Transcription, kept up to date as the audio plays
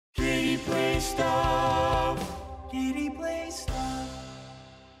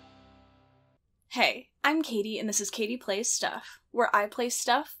Hey, I'm Katie and this is Katie Plays Stuff, where I play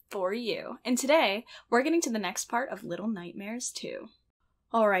stuff for you. And today, we're getting to the next part of Little Nightmares 2.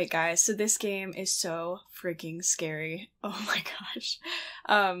 Alright guys, so this game is so freaking scary. Oh my gosh.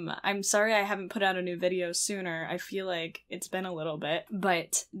 I'm sorry I haven't put out a new video sooner. I feel like it's been a little bit.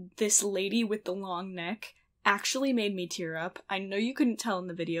 But this lady with the long neck actually made me tear up. I know you couldn't tell in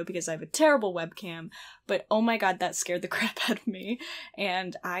the video because I have a terrible webcam, but oh my god, that scared the crap out of me,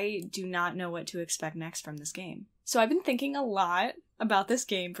 and I do not know what to expect next from this game. So I've been thinking a lot about this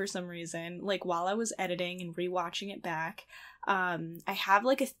game for some reason, like while I was editing and rewatching it back. I have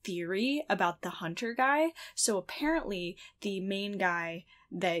like a theory about the hunter guy. So apparently the main guy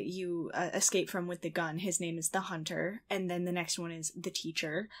that you escape from with the gun, his name is the hunter, and then the next one is the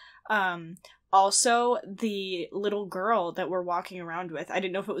teacher. Also, the little girl that we're walking around with, I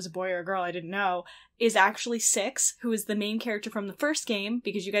didn't know if it was a boy or a girl, I didn't know, is actually Six, who is the main character from the first game,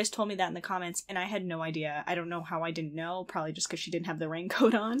 because you guys told me that in the comments, and I had no idea. I don't know how I didn't know, probably just because she didn't have the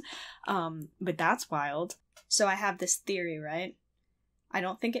raincoat on, but that's wild. So I have this theory, right? I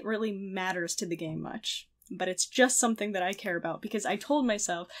don't think it really matters to the game much, but it's just something that I care about, because I told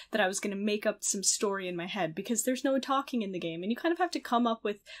myself that I was going to make up some story in my head, because there's no talking in the game, and you kind of have to come up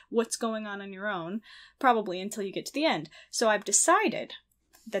with what's going on your own, probably until you get to the end. So I've decided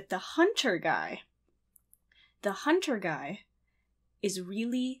that the hunter guy is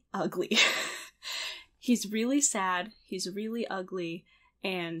really ugly. He's really sad, he's really ugly,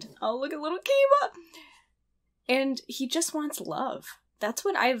 and oh, look at little Kiva! And he just wants love. That's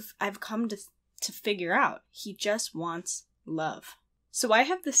what I've come to figure out. He just wants love. So I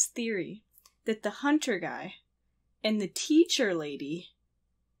have this theory that the hunter guy and the teacher lady,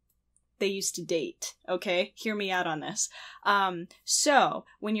 they used to date, okay? Hear me out on this. So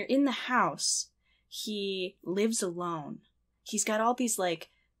when you're in the house, he lives alone. He's got all these, like,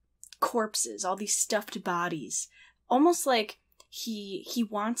 corpses, all these stuffed bodies. Almost like he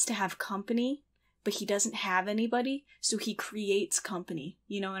wants to have company, but he doesn't have anybody, so he creates company.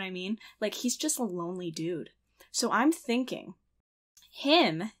 You know what I mean? Like, he's just a lonely dude. So I'm thinking,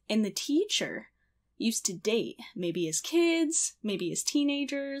 him and the teacher used to date. Maybe as kids, maybe as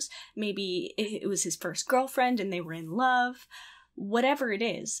teenagers, maybe it was his first girlfriend and they were in love. Whatever it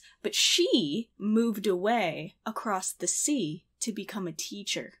is. But she moved away across the sea to become a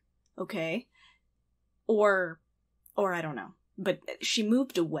teacher, okay? Or I don't know. But she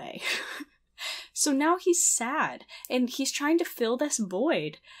moved away. So now he's sad, and he's trying to fill this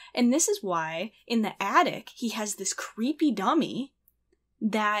void. And this is why, in the attic, he has this creepy dummy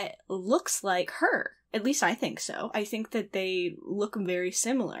that looks like her. At least I think so. I think that they look very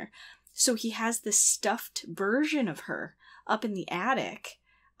similar. So he has this stuffed version of her up in the attic,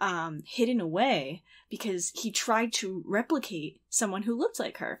 hidden away, because he tried to replicate someone who looked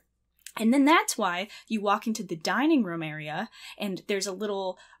like her. And then that's why you walk into the dining room area, and there's a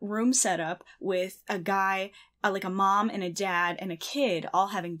little room set up with a guy, like a mom and a dad and a kid all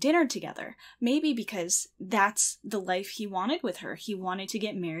having dinner together. Maybe because that's the life he wanted with her. He wanted to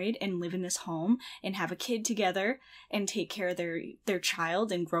get married and live in this home and have a kid together and take care of their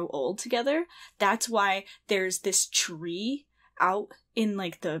child and grow old together. That's why there's this tree out in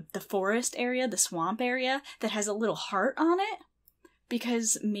like the forest area, the swamp area, that has a little heart on it.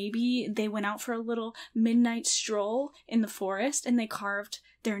 Because maybe they went out for a little midnight stroll in the forest and they carved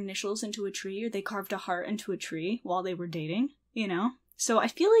their initials into a tree, or they carved a heart into a tree while they were dating, you know? So I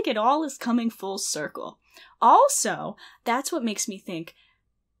feel like it all is coming full circle. Also, that's what makes me think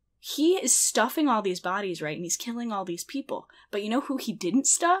he is stuffing all these bodies, right? And he's killing all these people. But you know who he didn't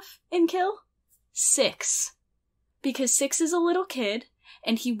stuff and kill? Six. Because Six is a little kid,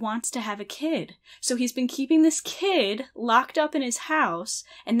 and he wants to have a kid. So he's been keeping this kid locked up in his house,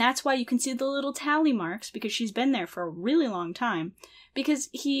 and that's why you can see the little tally marks, because she's been there for a really long time, because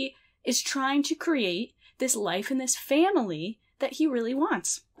he is trying to create this life and this family that he really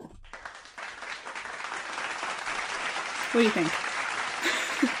wants. What do you think?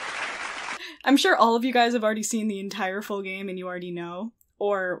 I'm sure all of you guys have already seen the entire full game and you already know,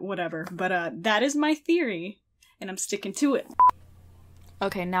 or whatever, but that is my theory, and I'm sticking to it.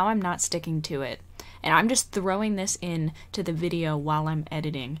 Okay, now I'm not sticking to it, and I'm just throwing this in to the video while I'm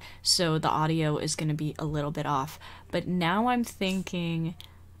editing, so the audio is going to be a little bit off. But now I'm thinking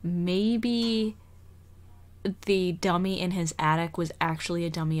maybe the dummy in his attic was actually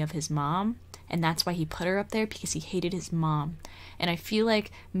a dummy of his mom, and that's why he put her up there, because he hated his mom. And I feel like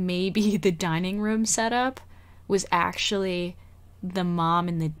maybe the dining room setup was actually the mom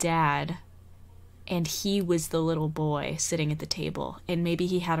and the dad, and he was the little boy sitting at the table, and maybe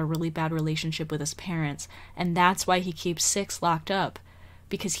he had a really bad relationship with his parents, and that's why he keeps Six locked up,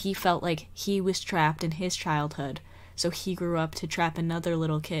 because he felt like he was trapped in his childhood. So he grew up to trap another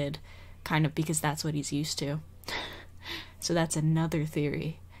little kid, kind of because that's what he's used to. So that's another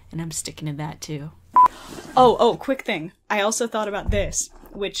theory, and I'm sticking to that too. Oh, quick thing. I also thought about this,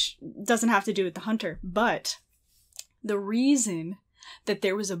 which doesn't have to do with the hunter, but the reason that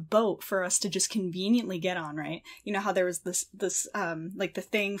there was a boat for us to just conveniently get on, right? You know how there was this like the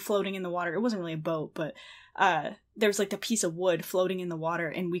thing floating in the water. It wasn't really a boat, but there was like the piece of wood floating in the water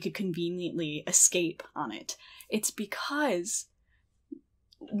and we could conveniently escape on it. It's because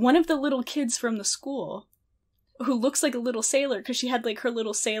one of the little kids from the school, who looks like a little sailor because she had like her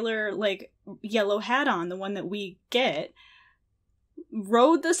little sailor like yellow hat on, the one that we get,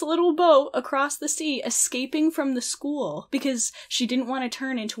 rowed this little boat across the sea, escaping from the school because she didn't want to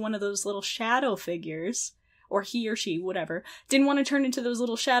turn into one of those little shadow figures, or he or she, whatever, didn't want to turn into those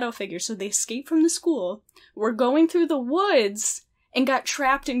little shadow figures, so they escaped from the school, were going through the woods, and got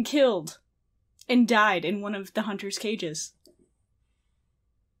trapped and killed, and died in one of the hunter's cages.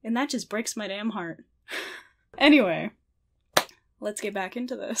 And that just breaks my damn heart. Anyway, let's get back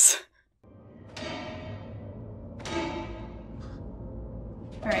into this.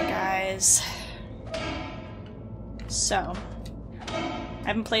 Alright guys, so, I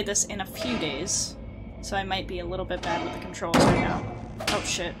haven't played this in a few days, so I might be a little bit bad with the controls right now. Oh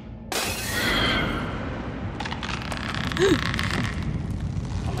shit.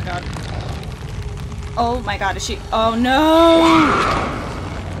 Oh my god. Oh my god, is she— oh no!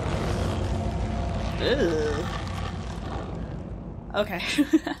 Ugh. Okay.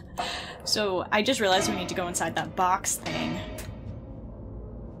 So, I just realized we need to go inside that box thing.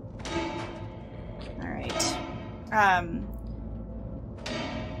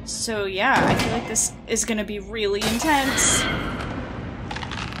 So yeah, I feel like this is gonna be really intense.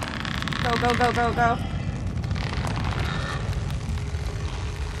 Go, go, go, go, go.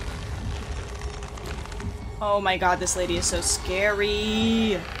 Oh my god, this lady is so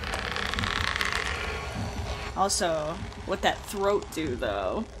scary. Also, what that throat do,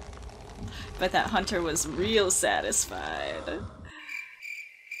 though? Bet that hunter was real satisfied.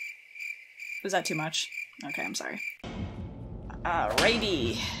 Was that too much? Okay, I'm sorry.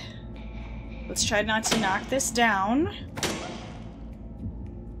 Alrighty. Let's try not to knock this down.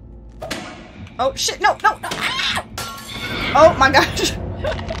 Oh shit, no, no, no! Ah! Oh my gosh!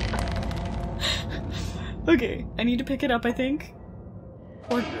 Okay, I need to pick it up, I think.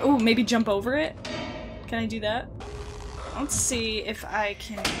 Or, oh, maybe jump over it? Can I do that? Let's see if I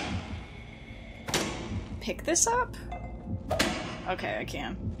can pick this up? Okay, I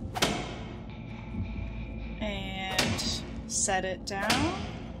can. And set it down.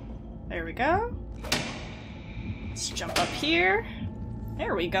 There we go. Let's jump up here.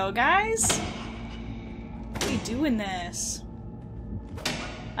 There we go, guys. We doing this.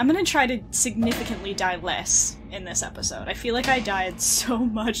 I'm gonna try to significantly die less in this episode. I feel like I died so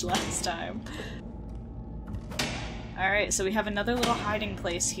much last time. Alright, so we have another little hiding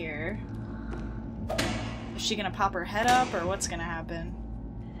place here. Is she gonna pop her head up, or what's gonna happen?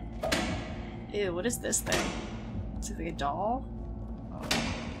 Ew, what is this thing? Is it like a doll? Oh.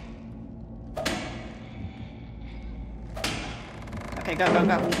 Okay, go, go,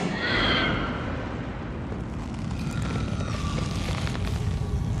 go.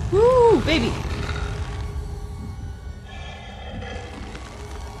 Woo, baby!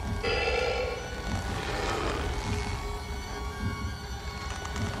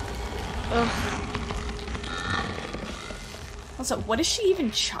 Ugh. Also, what is she even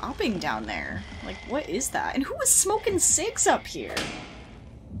chopping down there? Like, what is that? And who was smoking cigs up here?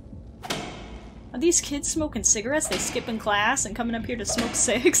 Are these kids smoking cigarettes? They skipping class and coming up here to smoke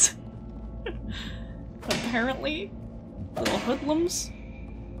cigs? Apparently. Little hoodlums.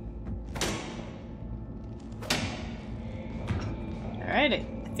 Alright, I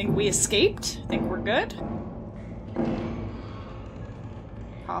think we escaped. I think we're good.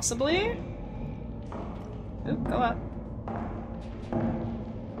 Possibly. Oop, go up.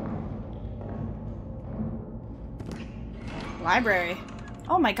 Library.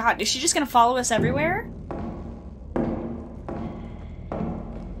 Oh my god, is she just gonna follow us everywhere?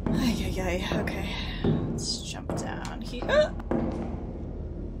 Ay, ay, ay. Okay. Let's jump down here.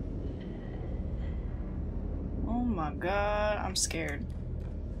 Oh my god, I'm scared.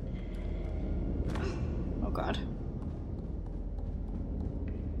 Oh god.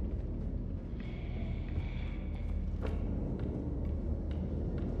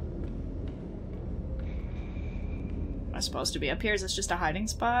 Am I supposed to be up here? Is this just a hiding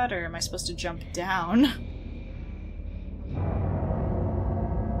spot, or am I supposed to jump down?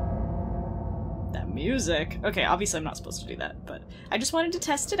 That music. Okay, obviously I'm not supposed to do that, but I just wanted to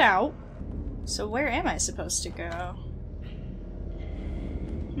test it out. So where am I supposed to go?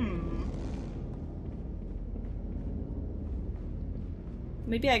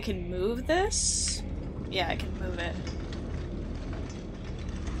 Maybe I can move this? Yeah, I can move it.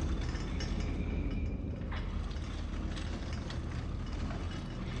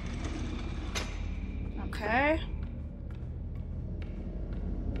 Okay.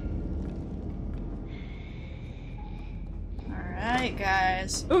 Alright,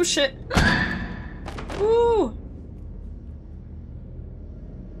 guys. Oh, shit! Ooh!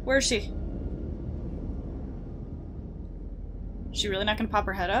 Where is she? Is she really not gonna pop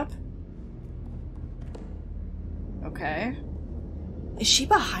her head up? Okay. Is she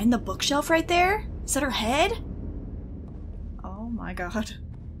behind the bookshelf right there? Is that her head? Oh my god.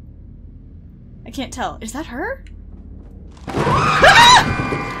 I can't tell. Is that her? Oh,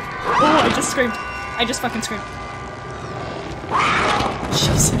 I just screamed. I just fucking screamed.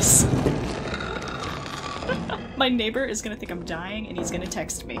 Jesus. My neighbor is gonna think I'm dying and he's gonna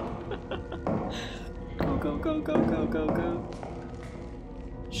text me. Go, go, go, go, go, go, go.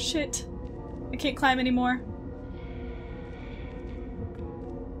 Shit. I can't climb anymore.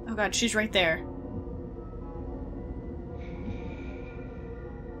 Oh god, she's right there.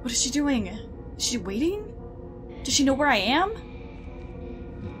 What is she doing? Is she waiting? Does she know where I am?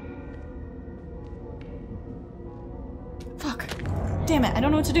 Fuck. Damn it, I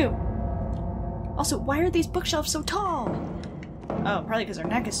don't know what to do. Also, why are these bookshelves so tall? Oh, probably because her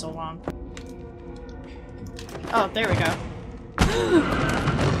neck is so long. Oh, there we go.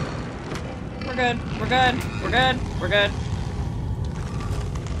 We're good. We're good. We're good. We're good.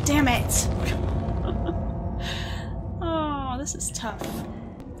 Damn it! Oh, this is tough.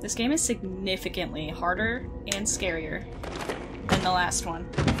 This game is significantly harder and scarier than the last one.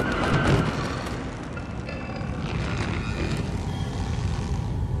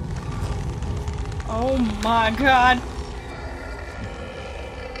 Oh my god!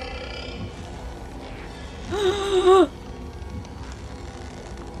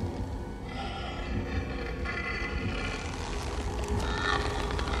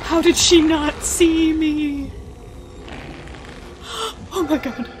 How did she not see me? Oh my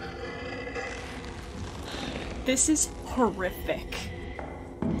god. This is horrific.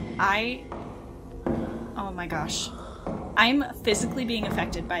 Oh my gosh. I'm physically being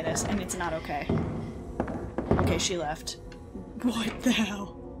affected by this and it's not okay. Okay, she left. What the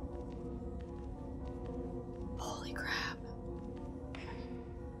hell? Holy crap.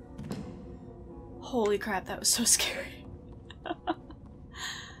 Holy crap, that was so scary.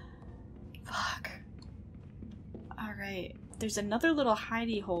 Fuck. Alright. There's another little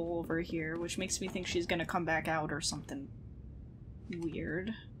hidey hole over here, which makes me think she's gonna come back out or something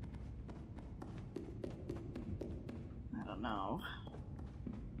weird. I don't know.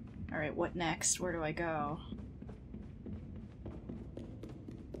 Alright, what next? Where do I go?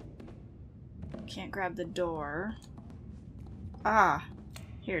 Can't grab the door. Ah!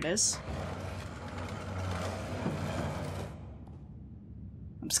 Here it is.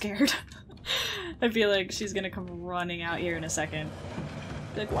 I'm scared. I feel like she's gonna come running out here in a second.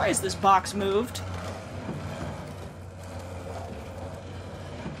 Be like, why is this box moved?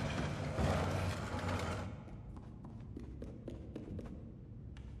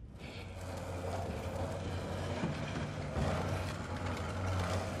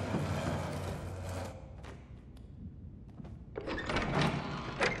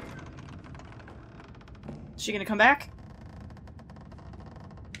 Is she gonna come back?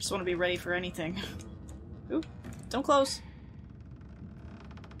 Just want to be ready for anything. Ooh, don't close.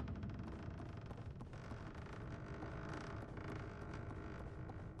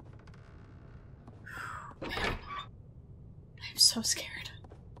 Man, I'm so scared.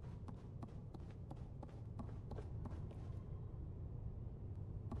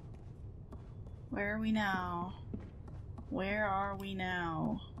 Where are we now? Where are we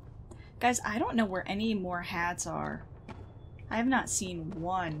now? Guys, I don't know where any more hats are. I have not seen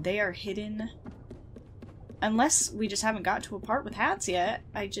one. They are hidden. Unless we just haven't got to a part with hats yet.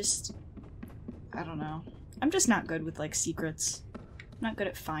 I don't know. I'm just not good with, like, secrets. I'm not good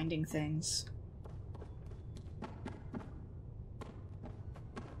at finding things.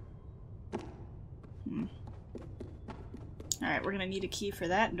 Alright, we're gonna need a key for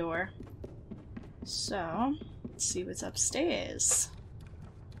that door. So, let's see what's upstairs.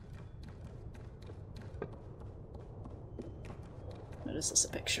 What is this a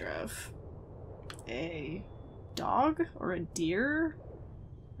picture of? A dog? Or a deer?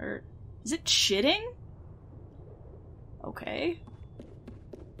 Or is it shitting? Okay.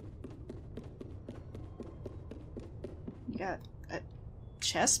 got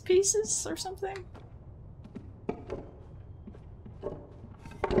chess pieces or something?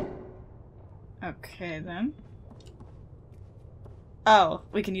 Okay, then. Oh,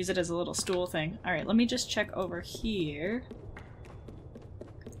 we can use it as a little stool thing. Alright, let me just check over here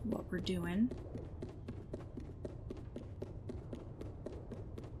what we're doing.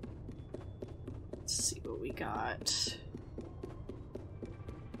 Let's see what we got.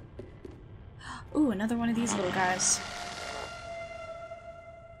 Ooh, another one of these little guys.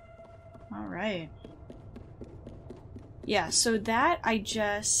 Alright. Yeah, so that I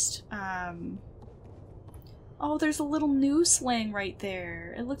just, oh, there's a little noose laying right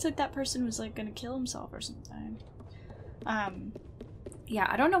there. It looks like that person was, like, gonna kill himself or something. Yeah,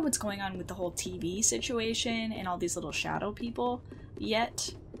 I don't know what's going on with the whole TV situation and all these little shadow people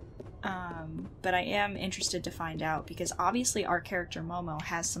yet. But I am interested to find out, because obviously our character Momo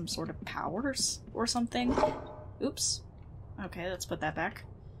has some sort of powers or something. Oops. Okay, let's put that back.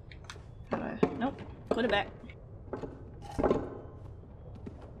 How do I... Nope. Put it back.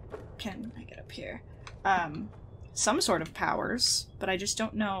 Can I get up here? Some sort of powers, but I just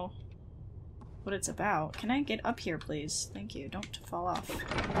don't know what it's about. Can I get up here, please? Thank you. Don't fall off.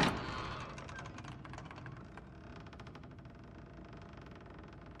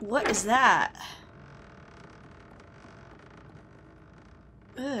 What is that?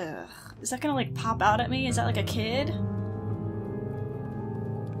 Ugh. Is that gonna, like, pop out at me? Is that like a kid?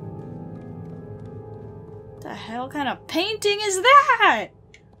 What the hell kind of painting is that?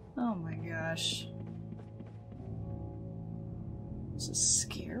 Oh my gosh. This is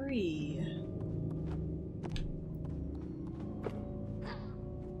scary.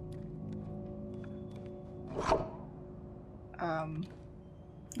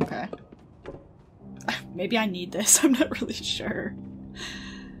 Okay. Maybe I need this, I'm not really sure.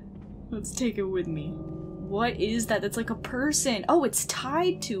 Let's take it with me. What is that? That's like a person. Oh, it's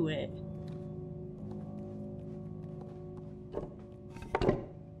tied to it.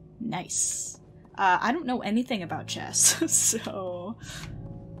 Nice. I don't know anything about chess, so...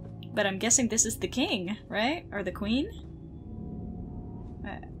 But I'm guessing this is the king, right? Or the queen?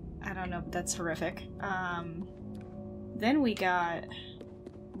 I don't know, but that's horrific. Then we got...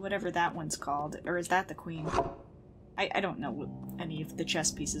 whatever that one's called. Or is that the queen? I don't know what any of the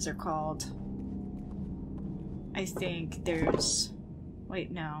chess pieces are called. I think there's...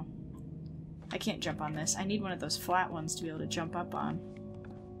 Wait, no. I can't jump on this. I need one of those flat ones to be able to jump up on.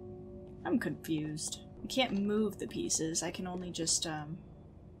 I'm confused. I can't move the pieces. I can only just,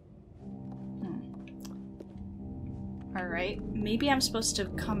 Alright. Maybe I'm supposed to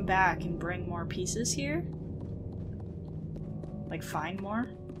come back and bring more pieces here? Like, find more?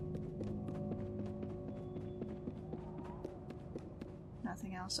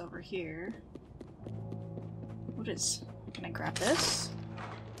 Nothing else over here. What is... Can I grab this?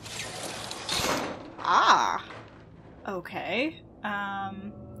 Ah! Okay.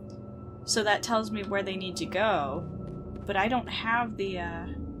 So that tells me where they need to go, but I don't have the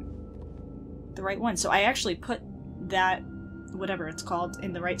right one. So I actually put that, whatever it's called,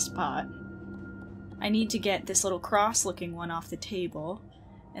 in the right spot. I need to get this little cross-looking one off the table,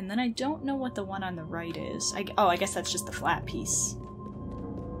 and then I don't know what the one on the right is. Oh, I guess that's just the flat piece.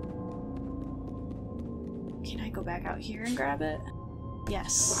 Can I go back out here and grab it?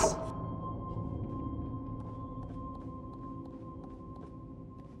 Yes.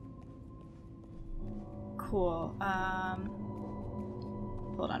 Cool.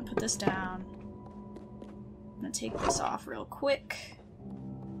 Hold on, put this down. I'm gonna take this off real quick.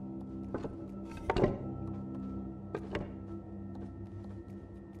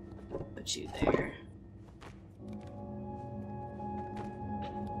 Put you there.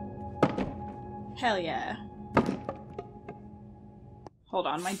 Hell yeah. Hold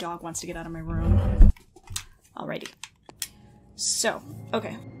on, my dog wants to get out of my room. Alrighty. So,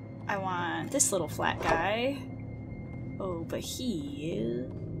 okay. I want this little flat guy over here.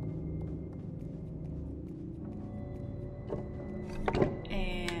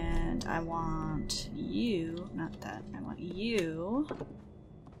 And I want you, not that, I want you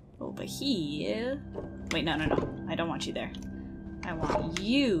over here. Wait, no, I don't want you there. I want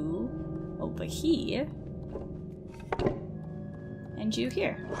you over here. And you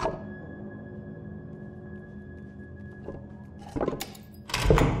here.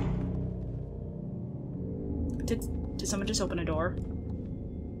 Did someone just open a door?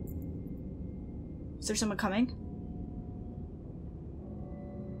 Is there someone coming?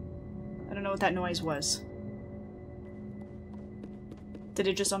 I don't know what that noise was. Did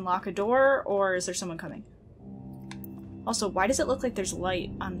it just unlock a door, or is there someone coming? Also, why does it look like there's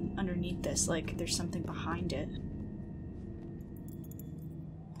light underneath this? Like, there's something behind it.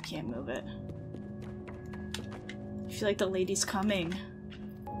 Can't move it. I feel like the lady's coming.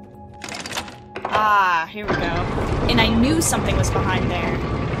 Ah, here we go. And I knew something was behind there.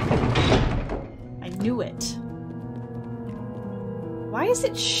 I knew it. Why is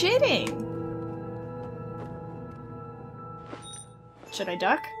it shitting? Should I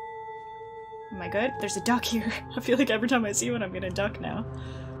duck? Am I good? There's a duck here. I feel like every time I see one, I'm gonna duck now.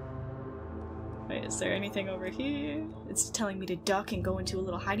 Wait, is there anything over here? It's telling me to duck and go into a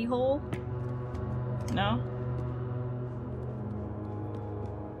little hidey hole? No?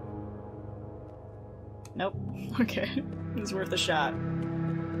 Nope. Okay. It was worth a shot.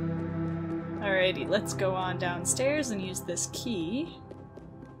 Alrighty, let's go on downstairs and use this key.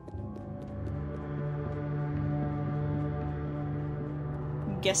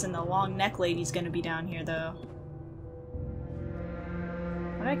 I'm guessing the long neck lady's gonna be down here, though.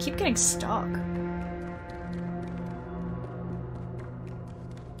 Why do I keep getting stuck?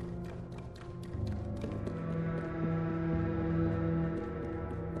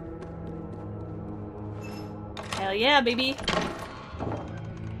 Hell yeah, baby!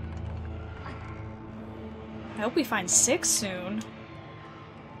 I hope we find 6 soon.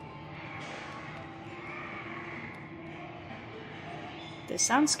 This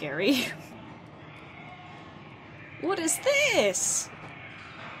sounds scary. What is this?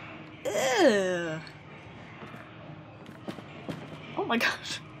 Ugh. Oh my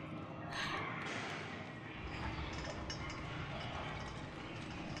gosh.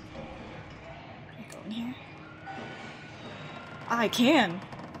 Can I go in here? I can.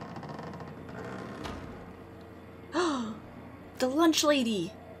 The lunch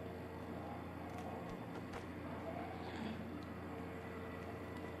lady.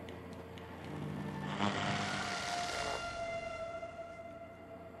 I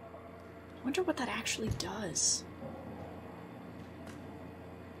wonder what that actually does.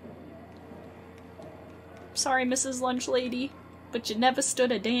 Sorry, Mrs. Lunch Lady, but you never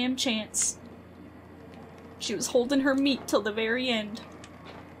stood a damn chance. She was holding her meat till the very end.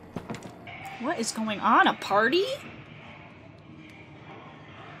 What is going on? A party?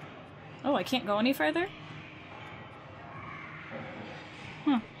 Oh, I can't go any further?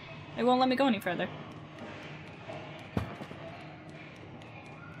 Huh. It won't let me go any further.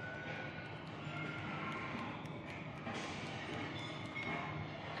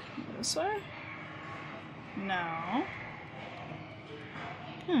 This way? No.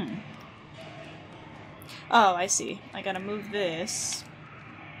 Oh, I see. I gotta move this.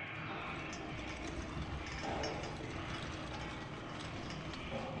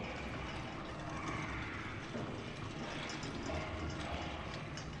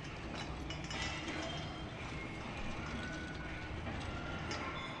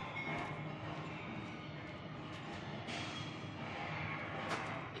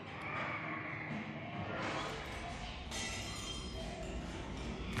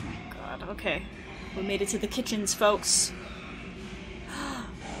 Okay, we made it to the kitchens, folks.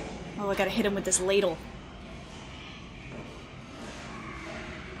 Oh, I gotta hit him with this ladle.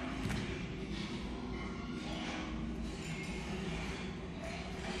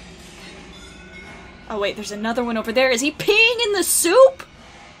 Oh wait, there's another one over there. Is he peeing in the soup?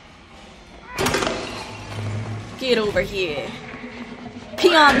 Get over here.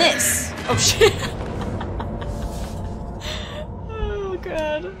 Pee on this. Oh shit. Oh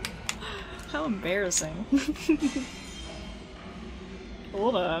god. How embarrassing.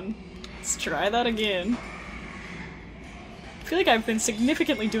 Hold on. Let's try that again. I feel like I've been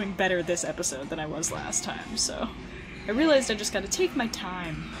significantly doing better this episode than I was last time, so I realized I just gotta take my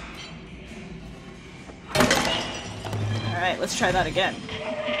time. Alright, let's try that again.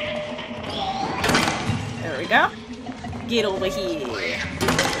 There we go. Get over here.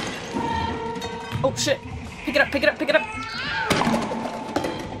 Oh shit. Pick it up, pick it up, pick it up!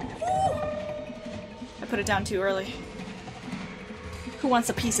 I put it down too early. Who wants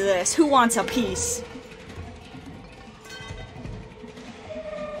a piece of this? Who wants a piece?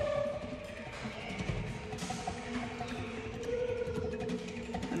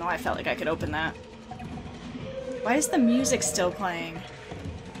 I don't know, I felt like I could open that. Why is the music still playing?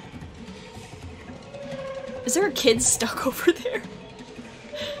 Is there a kid stuck over there?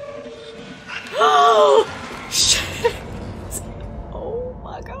 Oh! Shit! Oh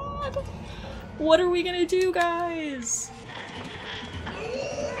my god! What are we gonna do, guys?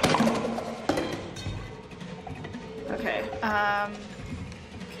 Okay, can I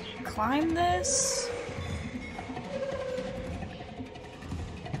climb this?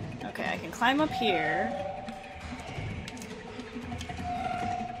 Okay, I can climb up here.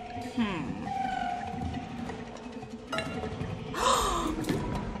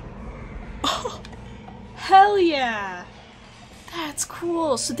 yeah! That's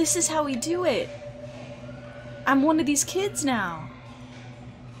cool. So this is how we do it. I'm one of these kids now.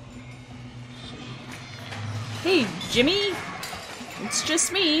 Hey, Jimmy. It's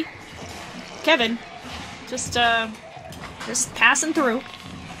just me. Kevin. Just passing through.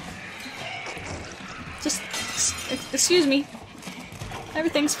 Just, excuse me.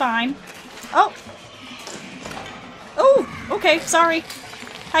 Everything's fine. Oh! Oh! Okay, sorry.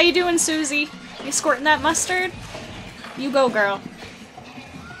 How you doing, Susie? You squirting that mustard? You go, girl.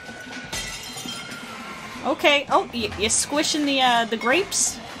 Okay. Oh, you squishing the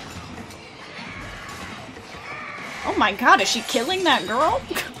grapes? Oh my god, is she killing that girl?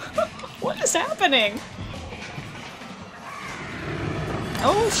 What is happening?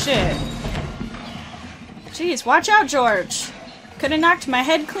 Oh shit. Jeez, watch out, George. Could have knocked my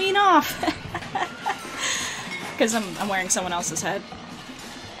head clean off. Because I'm wearing someone else's head.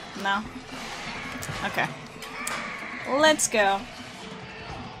 No? Okay. Let's go.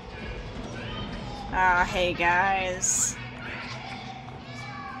 Ah, hey guys.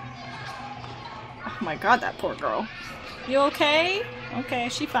 Oh my god, that poor girl. You okay? Okay,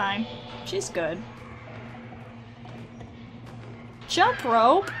 she's fine. She's good. Jump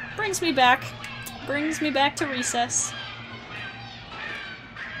rope brings me back. Brings me back to recess.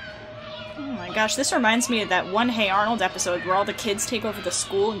 Oh my gosh, this reminds me of that one Hey Arnold episode where all the kids take over the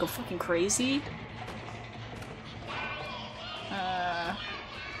school and go fucking crazy.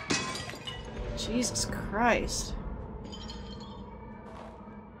 Jesus Christ.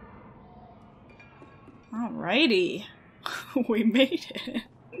 Alrighty. We made it.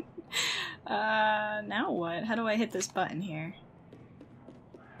 Now what? How do I hit this button here?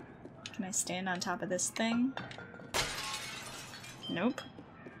 Can I stand on top of this thing? Nope.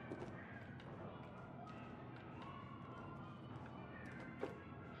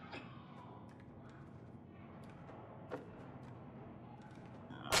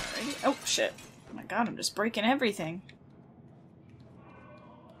 Alrighty. Oh, shit. Oh my god, I'm just breaking everything.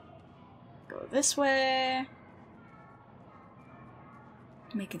 Go this way.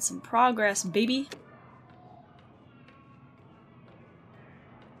 Making some progress, baby.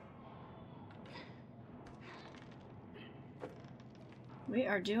 We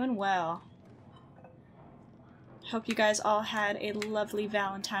are doing well. Hope you guys all had a lovely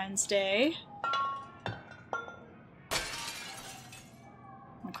Valentine's Day.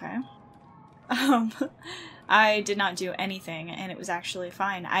 Okay. I did not do anything, and it was actually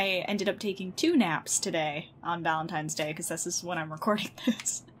fine. I ended up taking 2 naps today on Valentine's Day, because this is when I'm recording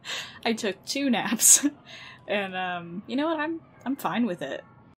this. I took 2 naps, and you know what? I'm fine with it.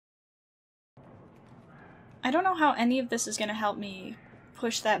 I don't know how any of this is gonna help me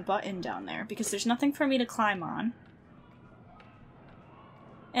push that button down there, because there's nothing for me to climb on.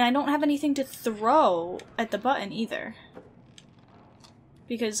 And I don't have anything to throw at the button either.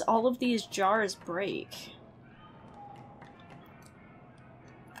 Because all of these jars break.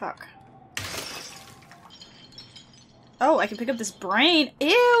 Fuck. Oh, I can pick up this brain!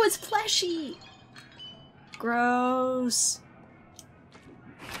 Ew, it's fleshy! Gross.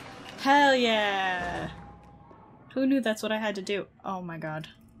 Hell yeah! Who knew that's what I had to do? Oh my god.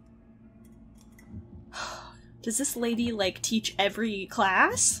 Does this lady, like, teach every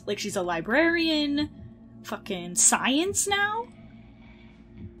class? Like, she's a librarian? Fucking science now?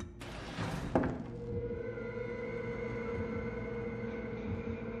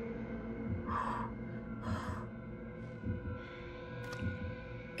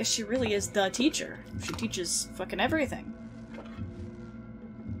 Guess she really is the teacher. She teaches fucking everything.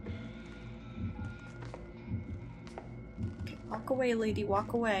 Okay, walk away, lady,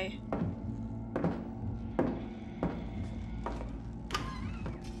 walk away.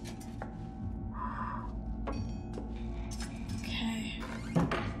 Okay.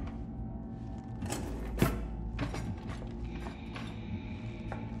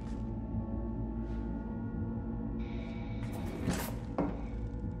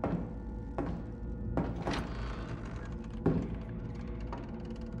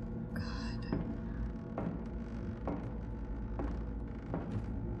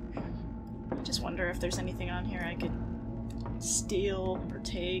 I just wonder if there's anything on here I could steal or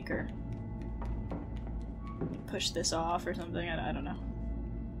take or push this off or something. I don't know.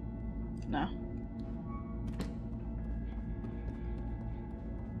 No.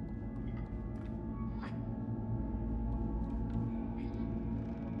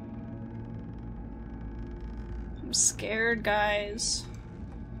 I'm scared, guys.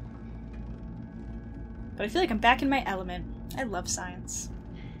 But I feel like I'm back in my element. I love science.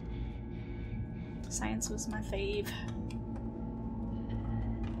 Science was my fave.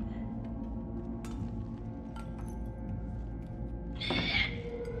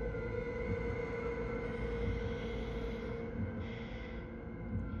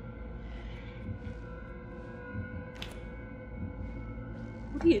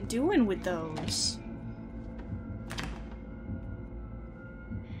 What are you doing with those?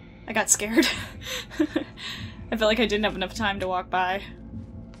 I got scared. I felt like I didn't have enough time to walk by.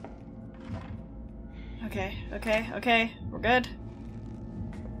 Okay, okay, okay. We're good.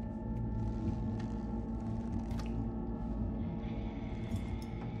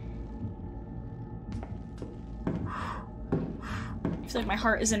 I feel like my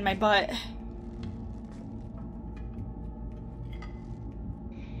heart is in my butt.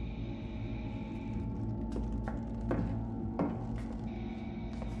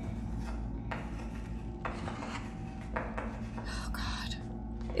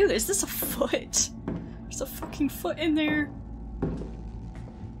 Ew, is this a foot? There's a fucking foot in there.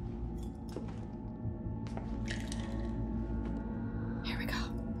 Here we go.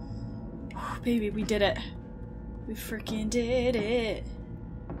 Whew, baby, we did it. We freaking did it.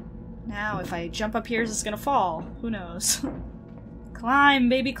 Now, if I jump up here, is this gonna fall? Who knows? Climb,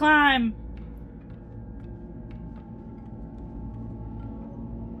 baby, climb!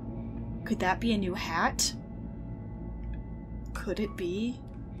 Could that be a new hat? Could it be?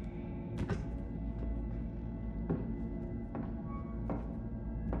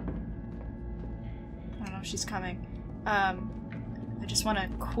 I don't know if she's coming. I just want to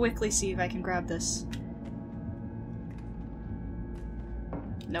quickly see if I can grab this.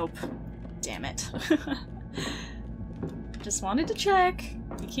 Nope. Damn it. Just wanted to check.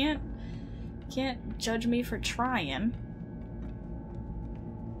 You can't judge me for trying.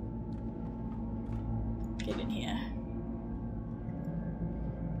 Get in here.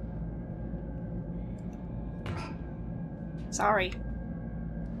 Sorry.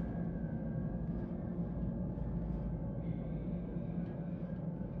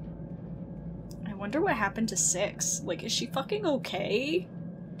 I wonder what happened to 6. Like, is she fucking okay?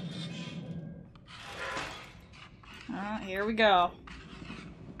 Here we go.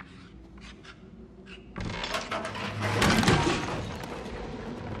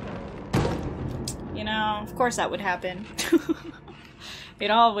 You know, of course that would happen. It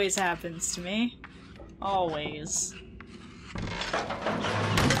always happens to me. Always.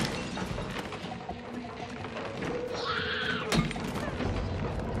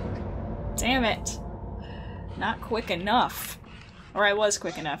 Damn it. Not quick enough. Or I was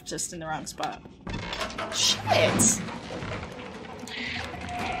quick enough, just in the wrong spot. Shit!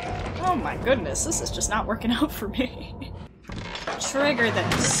 Oh my goodness, this is just not working out for me. Trigger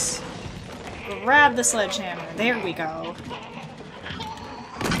this. Grab the sledgehammer. There we go.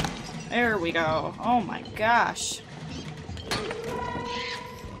 There we go. Oh my gosh.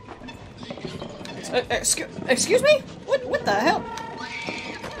 Excuse me? What the hell?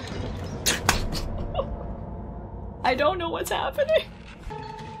 I don't know what's happening.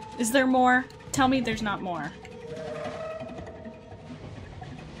 Is there more? Tell me there's not more.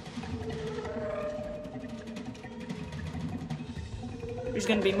 There's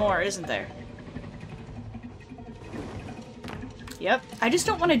gonna be more, isn't there? Yep. I just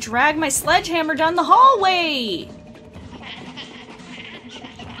don't want to drag my sledgehammer down the hallway!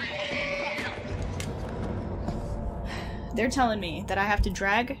 They're telling me that I have to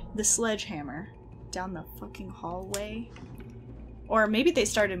drag the sledgehammer down the fucking hallway. Or maybe they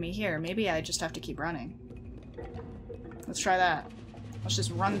started me here. Maybe I just have to keep running. Let's try that. Let's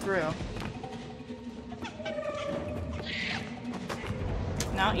just run through.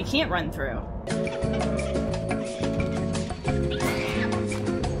 No, you can't run through.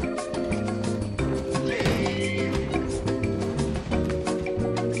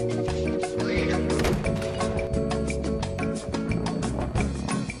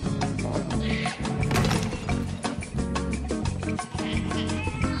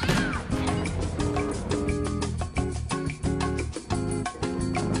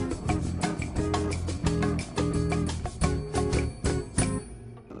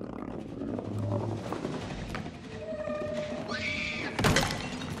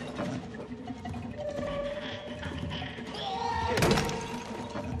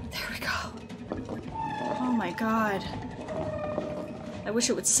 God. I wish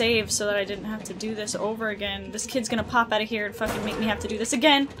it would save so that I didn't have to do this over again. This kid's gonna pop out of here and fucking make me have to do this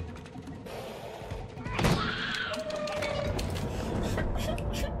again.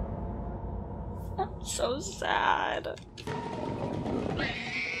 I'm so sad.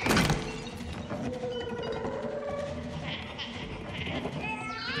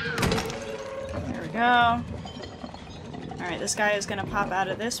 There we go. Alright, this guy is gonna pop out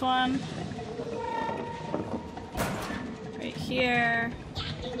of this one. Here.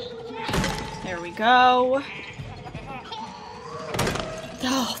 There we go.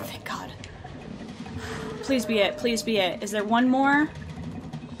 Oh, thank God. Please be it. Please be it. Is there one more?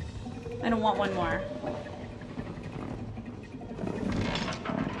 I don't want one more.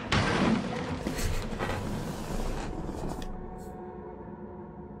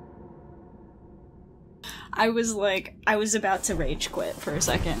 I was about to rage quit for a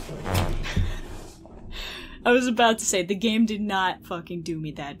second. I was about to say, the game did not fucking do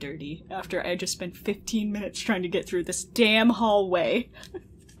me that dirty after I just spent 15 minutes trying to get through this damn hallway.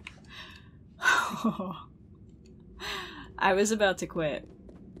 I was about to quit.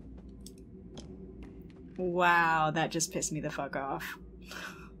 Wow, that just pissed me the fuck off.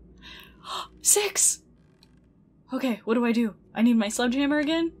 6! Okay, what do? I need my sledgehammer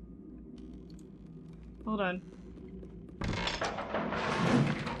again? Hold on.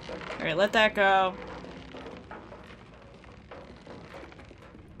 Alright, let that go.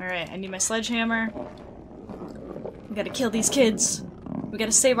 Alright, I need my sledgehammer. We gotta kill these kids. We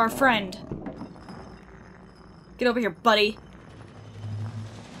gotta save our friend. Get over here, buddy.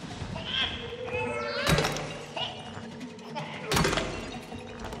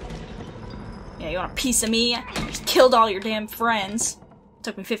 Yeah, you want a piece of me? I just killed all your damn friends.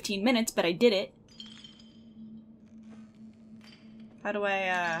 Took me 15 minutes, but I did it. How do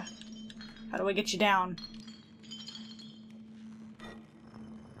I get you down?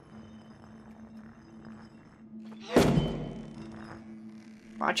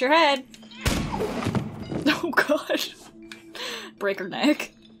 Watch your head! Oh god. Break her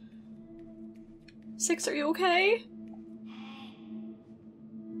neck. 6, are you okay?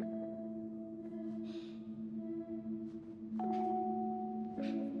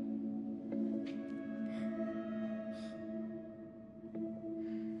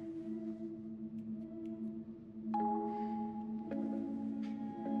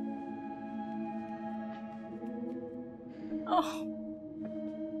 Oh.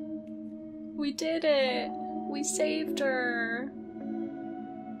 We did it! We saved her!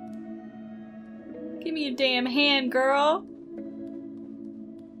 Give me your damn hand, girl!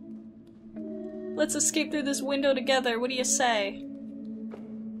 Let's escape through this window together, what do you say?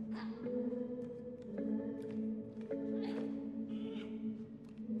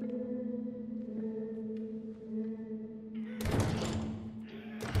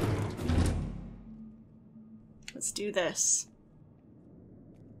 Let's do this.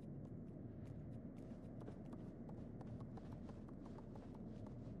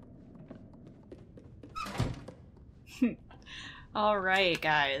 Alright,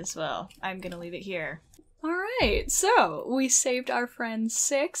 guys. Well, I'm gonna leave it here. Alright, so we saved our friend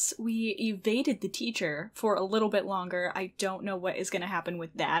 6. We evaded the teacher for a little bit longer. I don't know what is gonna happen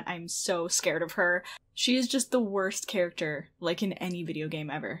with that. I'm so scared of her. She is just the worst character, like, in any video game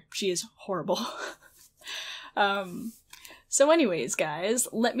ever. She is horrible. So anyways, guys,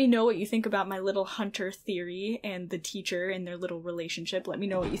 let me know what you think about my little hunter theory and the teacher and their little relationship. Let me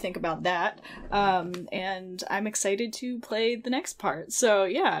know what you think about that. And I'm excited to play the next part. So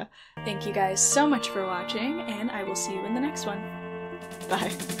yeah, thank you guys so much for watching, and I will see you in the next one.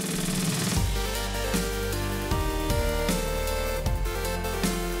 Bye.